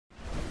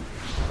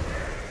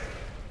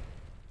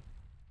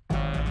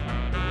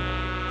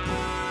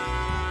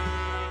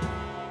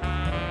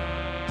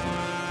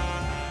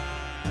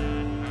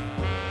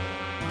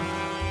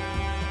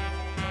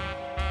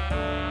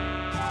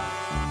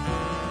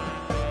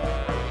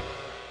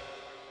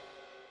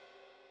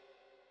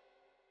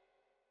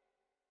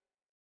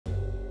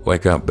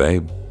Wake up,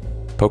 babe.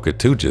 Poker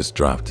 2 just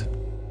dropped.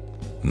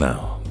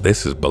 Now,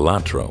 this is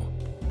Balatro.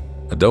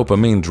 A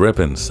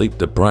dopamine-dripping,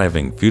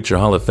 sleep-depriving, future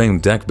Hall of Fame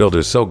deck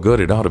builder so good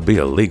it ought to be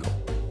illegal.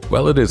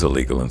 Well, it is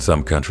illegal in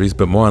some countries,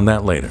 but more on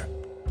that later.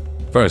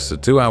 First, a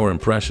 2-hour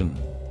impression,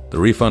 the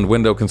refund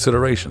window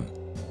consideration,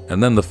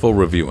 and then the full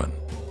reviewing.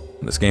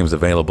 This game's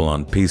available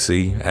on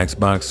PC,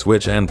 Xbox,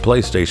 Switch, and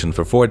PlayStation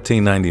for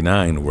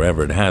 $14.99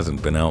 wherever it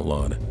hasn't been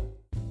outlawed.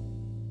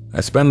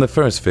 I spend the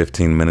first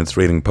 15 minutes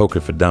reading Poker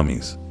for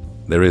Dummies.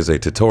 There is a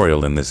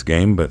tutorial in this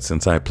game, but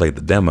since I played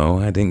the demo,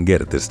 I didn't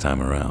get it this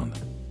time around.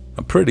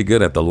 I'm pretty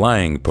good at the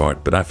lying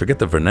part, but I forget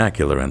the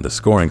vernacular and the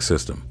scoring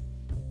system.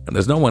 And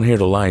there's no one here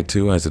to lie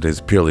to, as it is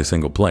purely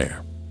single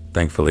player.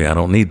 Thankfully, I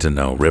don't need to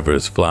know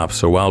rivers,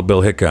 flops, or Wild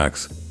Bill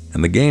Hickox,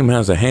 and the game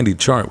has a handy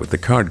chart with the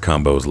card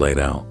combos laid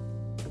out.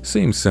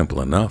 Seems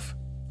simple enough.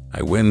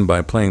 I win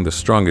by playing the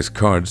strongest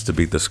cards to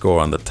beat the score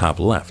on the top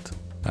left.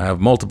 I have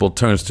multiple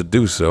turns to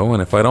do so,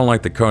 and if I don't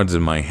like the cards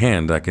in my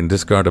hand, I can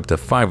discard up to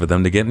 5 of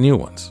them to get new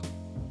ones.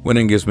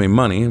 Winning gives me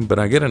money, but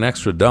I get an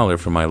extra $1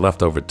 for my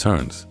leftover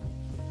turns.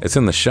 It's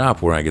in the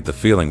shop where I get the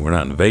feeling we're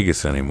not in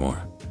Vegas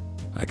anymore.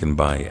 I can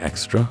buy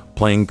extra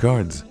playing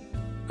cards,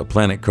 a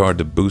planet card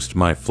to boost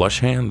my flush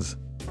hands,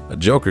 a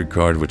joker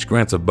card which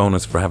grants a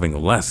bonus for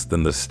having less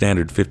than the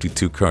standard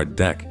 52-card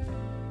deck.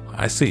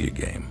 I see your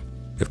game.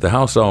 If the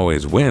house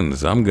always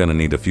wins, I'm gonna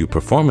need a few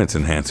performance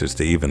enhancers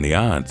to even the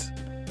odds.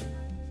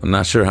 I'm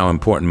not sure how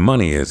important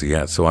money is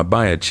yet, so I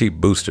buy a cheap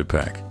booster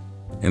pack.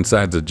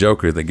 Inside's a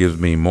joker that gives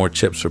me more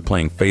chips for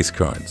playing face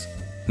cards.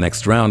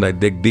 Next round, I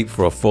dig deep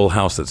for a full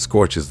house that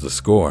scorches the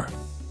score.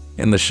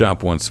 In the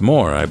shop once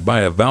more, I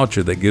buy a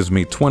voucher that gives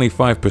me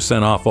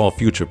 25% off all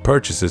future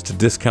purchases to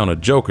discount a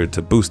joker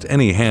to boost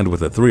any hand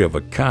with a 3 of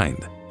a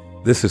kind.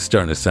 This is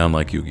starting to sound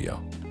like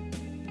Yu-Gi-Oh!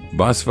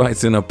 Boss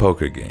fights in a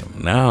poker game.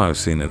 Now I've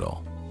seen it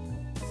all.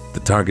 The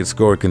target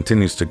score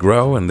continues to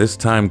grow, and this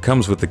time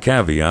comes with the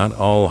caveat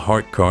all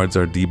heart cards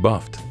are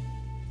debuffed.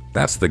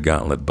 That's the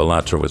gauntlet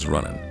Balatro is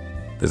running.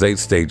 There's 8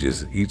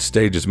 stages. Each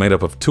stage is made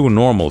up of 2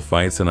 normal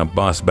fights and a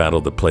boss battle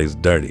that plays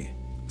dirty.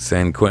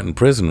 San Quentin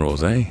prison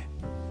rules, eh?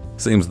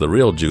 Seems the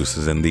real juice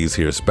is in these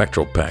here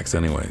spectral packs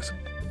anyways.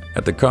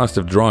 At the cost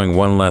of drawing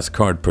 1 less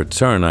card per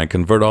turn, I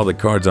convert all the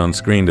cards on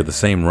screen to the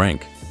same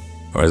rank.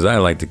 Or as I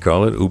like to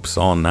call it, oops,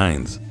 all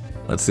 9s.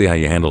 Let's see how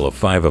you handle a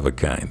 5 of a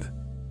kind.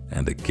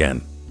 And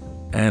again.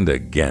 And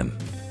again.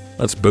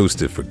 Let's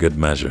boost it for good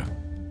measure.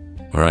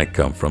 Where I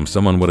come from,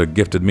 someone would have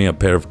gifted me a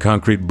pair of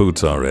concrete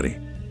boots already.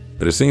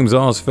 But it seems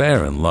all's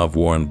fair in Love,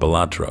 War, and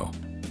Balatro.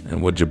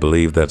 And would you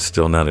believe that's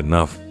still not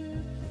enough?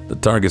 The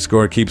target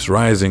score keeps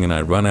rising and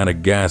I run out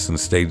of gas in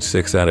stage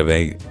 6 out of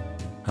 8.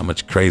 How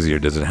much crazier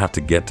does it have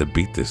to get to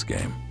beat this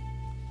game?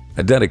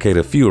 I dedicate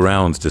a few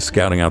rounds to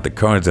scouting out the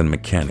cards and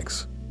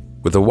mechanics.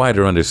 With a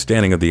wider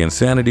understanding of the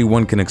insanity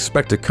one can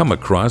expect to come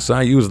across,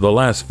 I use the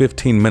last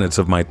 15 minutes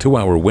of my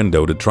 2-hour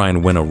window to try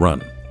and win a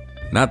run.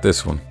 Not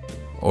this one,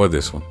 or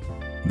this one.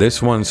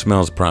 This one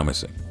smells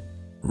promising.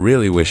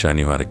 Really wish I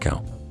knew how to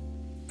count.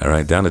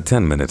 Alright, down to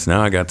 10 minutes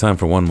now, I got time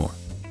for one more.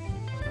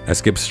 I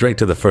skip straight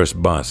to the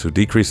first boss, who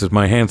decreases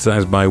my hand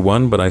size by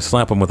 1, but I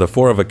slap him with a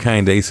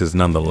 4-of-a-kind aces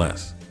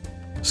nonetheless.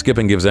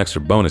 Skipping gives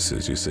extra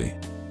bonuses, you see.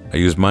 I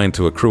use mine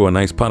to accrue a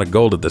nice pot of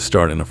gold at the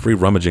start and a free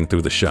rummaging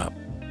through the shop.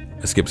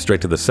 I skip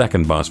straight to the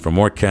second boss for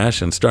more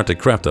cash and start to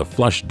craft a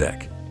flush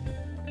deck.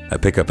 I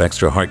pick up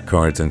extra heart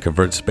cards and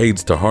convert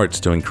spades to hearts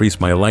to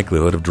increase my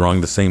likelihood of drawing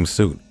the same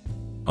suit.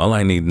 All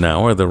I need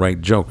now are the right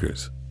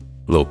jokers.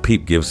 Lil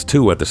Peep gives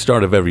 2 at the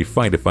start of every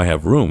fight if I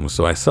have room,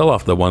 so I sell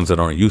off the ones that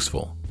aren't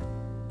useful.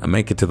 I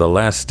make it to the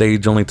last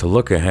stage only to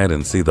look ahead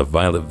and see the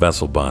Violet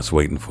Vessel boss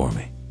waiting for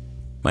me.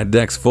 My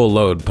deck's full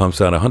load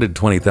pumps out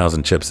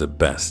 120,000 chips at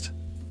best.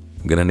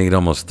 I'm gonna need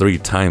almost 3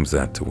 times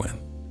that to win.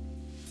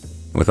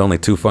 With only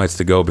 2 fights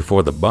to go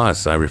before the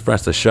boss, I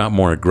refresh the shop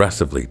more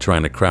aggressively,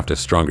 trying to craft a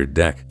stronger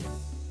deck.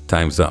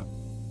 Time's up.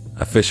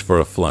 I fish for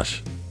a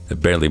flush. It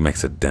barely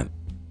makes a dent.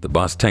 The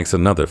boss tanks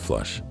another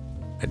flush.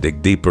 I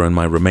dig deeper in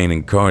my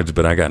remaining cards,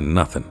 but I got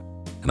nothing,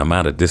 and I'm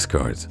out of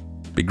discards.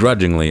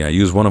 Begrudgingly, I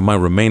use one of my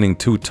remaining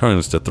 2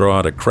 turns to throw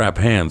out a crap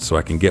hand so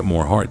I can get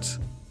more hearts.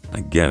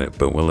 I get it,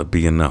 but will it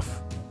be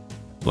enough?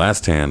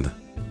 Last hand,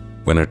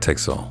 winner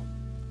takes all.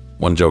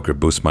 1 joker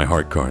boosts my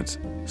heart cards.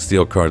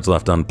 Steel cards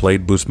left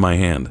unplayed boost my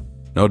hand.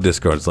 No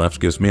discards left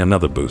gives me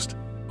another boost.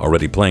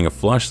 Already playing a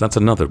flush, that's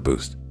another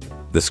boost.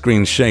 The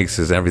screen shakes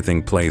as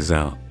everything plays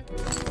out.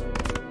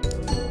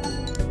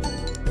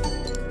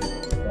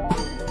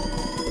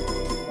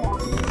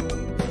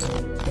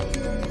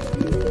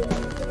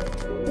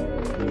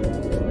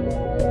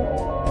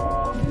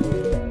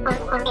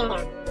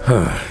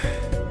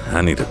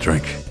 I need a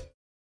drink.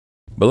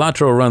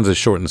 Balatro runs is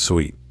short and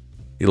sweet.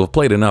 You'll have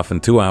played enough in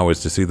 2 hours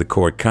to see the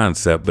core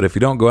concept, but if you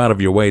don't go out of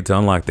your way to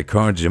unlock the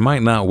cards, you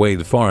might not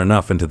wade far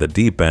enough into the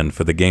deep end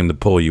for the game to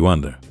pull you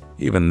under.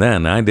 Even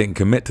then, I didn't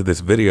commit to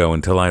this video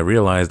until I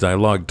realized I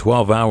logged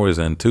 12 hours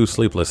and 2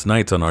 sleepless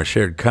nights on our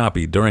shared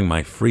copy during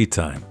my free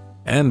time,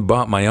 and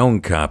bought my own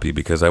copy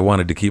because I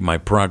wanted to keep my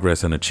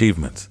progress and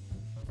achievements.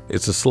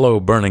 It's a slow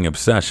burning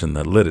obsession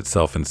that lit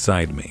itself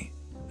inside me.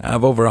 I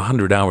have over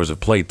 100 hours of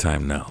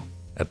playtime now.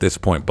 At this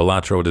point,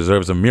 Balatro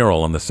deserves a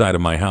mural on the side of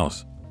my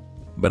house.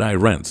 But I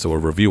rent, so a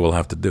review will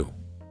have to do.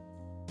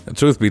 And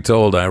truth be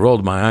told, I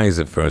rolled my eyes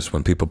at first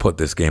when people put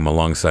this game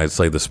alongside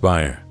Slay the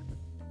Spire,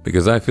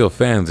 because I feel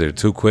fans are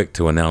too quick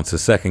to announce the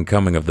second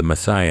coming of the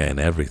Messiah in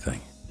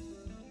everything.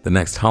 The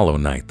next Hollow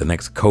Knight, the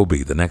next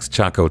Kobe, the next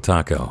Choco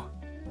Taco.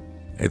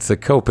 It's a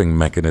coping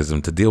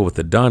mechanism to deal with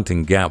the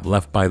daunting gap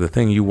left by the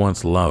thing you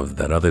once loved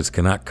that others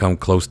cannot come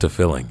close to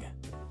filling.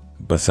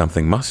 But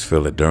something must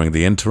fill it during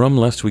the interim,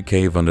 lest we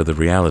cave under the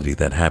reality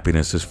that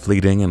happiness is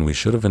fleeting and we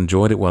should have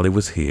enjoyed it while it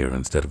was here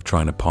instead of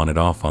trying to pawn it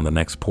off on the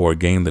next poor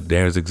game that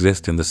dares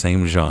exist in the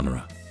same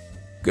genre.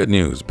 Good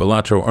news,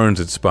 Balatro earns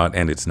its spot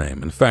and its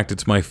name. In fact,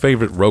 it's my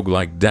favorite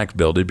roguelike deck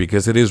builder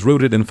because it is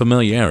rooted in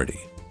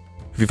familiarity.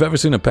 If you've ever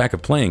seen a pack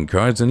of playing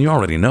cards, then you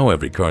already know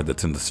every card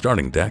that's in the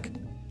starting deck.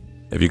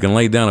 If you can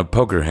lay down a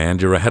poker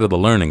hand, you're ahead of the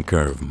learning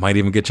curve, might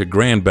even get your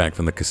grand back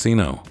from the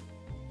casino.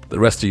 The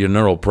rest of your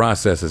neural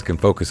processes can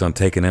focus on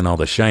taking in all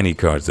the shiny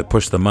cards that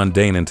push the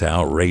mundane into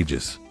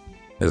outrageous.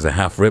 There's a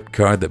half-ripped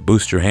card that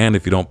boosts your hand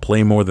if you don't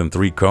play more than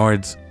 3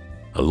 cards,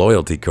 a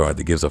loyalty card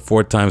that gives a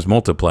 4x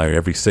multiplier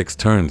every 6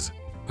 turns,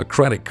 a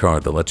credit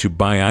card that lets you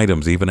buy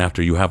items even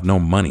after you have no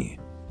money.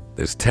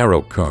 There's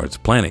tarot cards,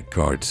 planet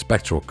cards,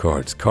 spectral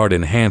cards, card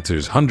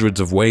enhancers, hundreds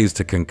of ways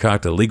to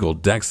concoct illegal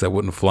decks that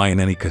wouldn't fly in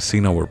any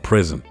casino or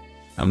prison.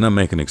 I'm not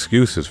making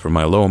excuses for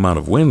my low amount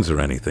of wins or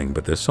anything,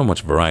 but there's so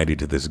much variety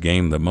to this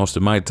game that most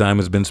of my time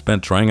has been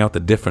spent trying out the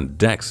different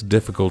decks,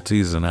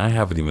 difficulties, and I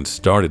haven't even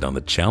started on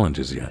the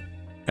challenges yet.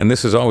 And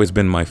this has always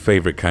been my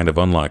favorite kind of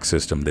unlock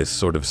system, this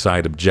sort of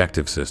side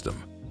objective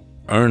system.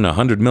 Earn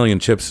 100 million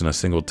chips in a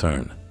single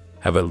turn.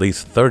 Have at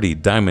least 30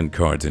 diamond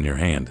cards in your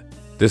hand.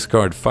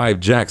 Discard 5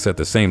 jacks at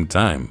the same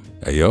time.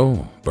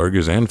 Ayo,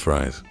 burgers and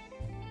fries.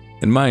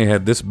 In my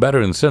head, this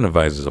better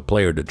incentivizes a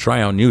player to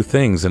try out new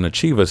things and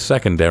achieve a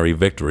secondary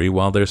victory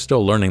while they're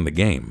still learning the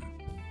game.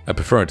 I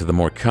prefer it to the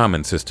more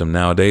common system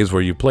nowadays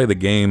where you play the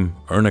game,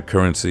 earn a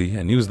currency,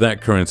 and use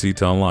that currency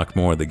to unlock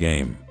more of the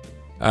game.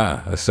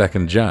 Ah, a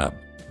second job.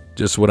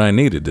 Just what I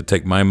needed to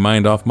take my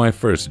mind off my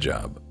first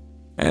job.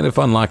 And if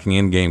unlocking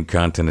in-game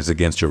content is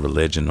against your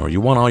religion or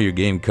you want all your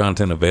game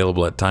content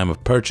available at time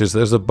of purchase,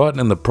 there's a button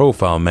in the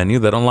profile menu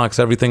that unlocks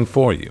everything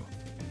for you.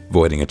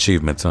 Voiding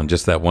achievements on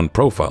just that one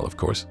profile, of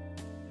course.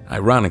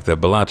 Ironic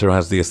that Balatro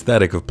has the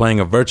aesthetic of playing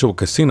a virtual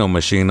casino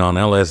machine on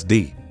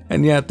LSD,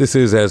 and yet this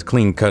is as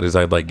clean-cut as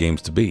I'd like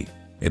games to be.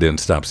 It didn't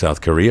stop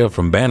South Korea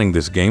from banning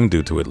this game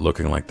due to it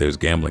looking like there's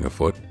gambling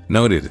afoot.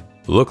 Noted,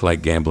 look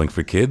like gambling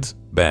for kids?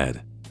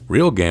 Bad.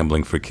 Real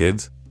gambling for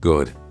kids?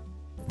 Good.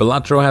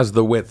 Balatro has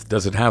the width,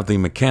 does it have the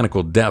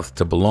mechanical depth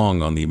to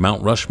belong on the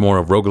Mount Rushmore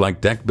of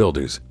roguelike deck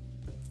builders?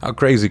 How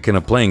crazy can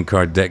a playing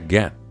card deck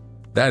get?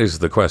 That is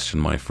the question,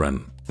 my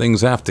friend.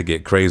 Things have to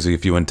get crazy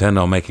if you intend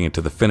on making it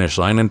to the finish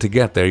line, and to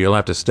get there you'll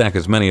have to stack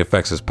as many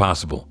effects as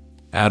possible.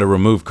 Add or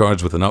remove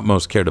cards with an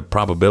utmost care to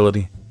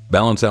probability,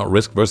 balance out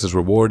risk versus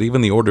reward,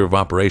 even the order of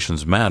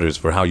operations matters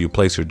for how you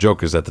place your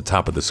jokers at the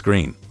top of the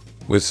screen.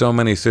 With so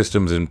many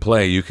systems in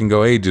play, you can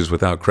go ages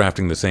without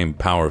crafting the same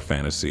power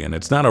fantasy, and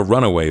it's not a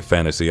runaway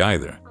fantasy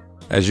either,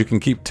 as you can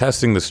keep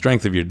testing the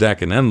strength of your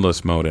deck in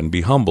endless mode and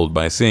be humbled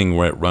by seeing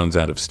where it runs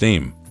out of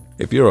steam.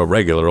 If you're a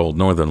regular old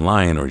Northern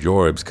Lion or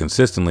Yorbs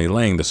consistently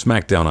laying the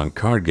smackdown on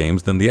card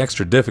games, then the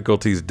extra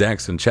difficulties,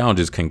 decks, and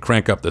challenges can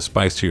crank up the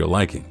spice to your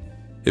liking.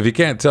 If you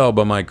can't tell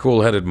by my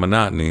cool-headed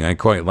monotony, I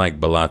quite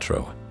like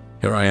Balatro.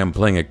 Here I am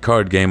playing a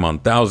card game on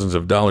thousands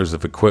of dollars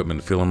of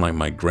equipment feeling like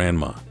my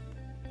grandma.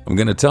 I'm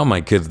gonna tell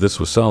my kids this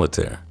was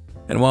solitaire.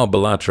 And while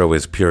Balatro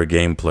is pure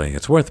gameplay,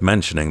 it's worth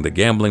mentioning the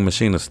gambling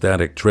machine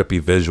aesthetic,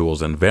 trippy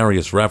visuals, and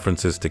various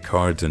references to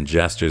cards and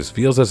gestures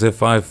feels as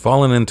if I've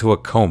fallen into a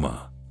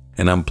coma.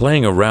 And I'm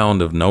playing a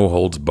round of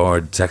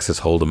no-holds-barred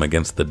Texas Hold'em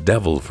against the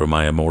devil for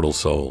my immortal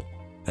soul.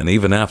 And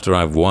even after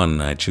I've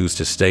won, I choose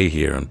to stay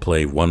here and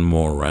play one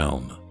more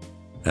round.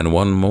 And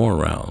one more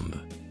round.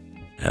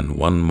 And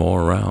one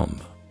more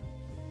round.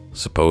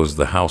 Suppose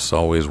the house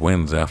always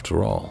wins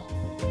after all.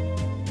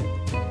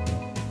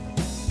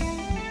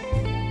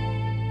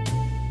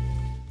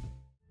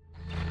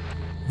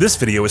 This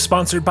video is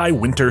sponsored by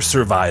Winter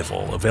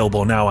Survival,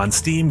 available now on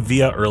Steam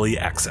via Early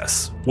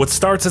Access. What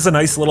starts as a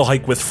nice little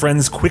hike with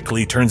friends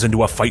quickly turns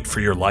into a fight for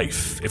your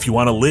life. If you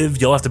want to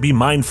live, you'll have to be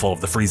mindful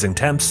of the freezing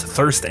temps,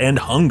 thirst, and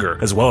hunger,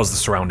 as well as the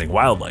surrounding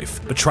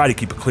wildlife, but try to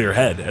keep a clear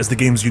head, as the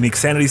game's unique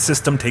sanity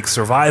system takes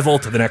survival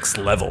to the next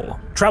level.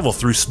 Travel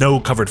through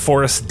snow-covered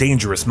forests,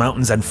 dangerous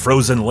mountains, and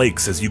frozen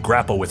lakes as you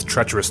grapple with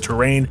treacherous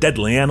terrain,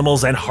 deadly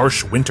animals, and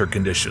harsh winter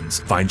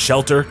conditions. Find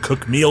shelter,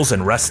 cook meals,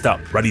 and rest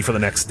up, ready for the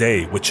next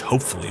day, which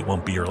hopefully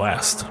won't be your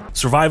last.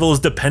 Survival is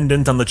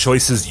dependent on the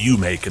choices you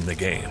make in the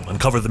game.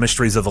 Uncover the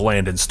mysteries of the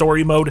land in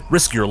story mode,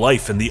 risk your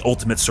life in the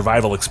ultimate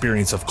survival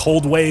experience of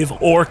Cold Wave,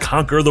 or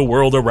conquer the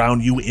world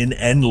around you in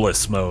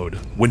endless mode.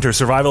 Winter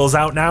Survival is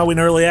out now in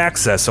early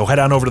access, so head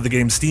on over to the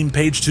game's Steam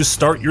page to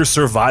start your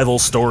survival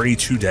story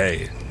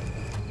today.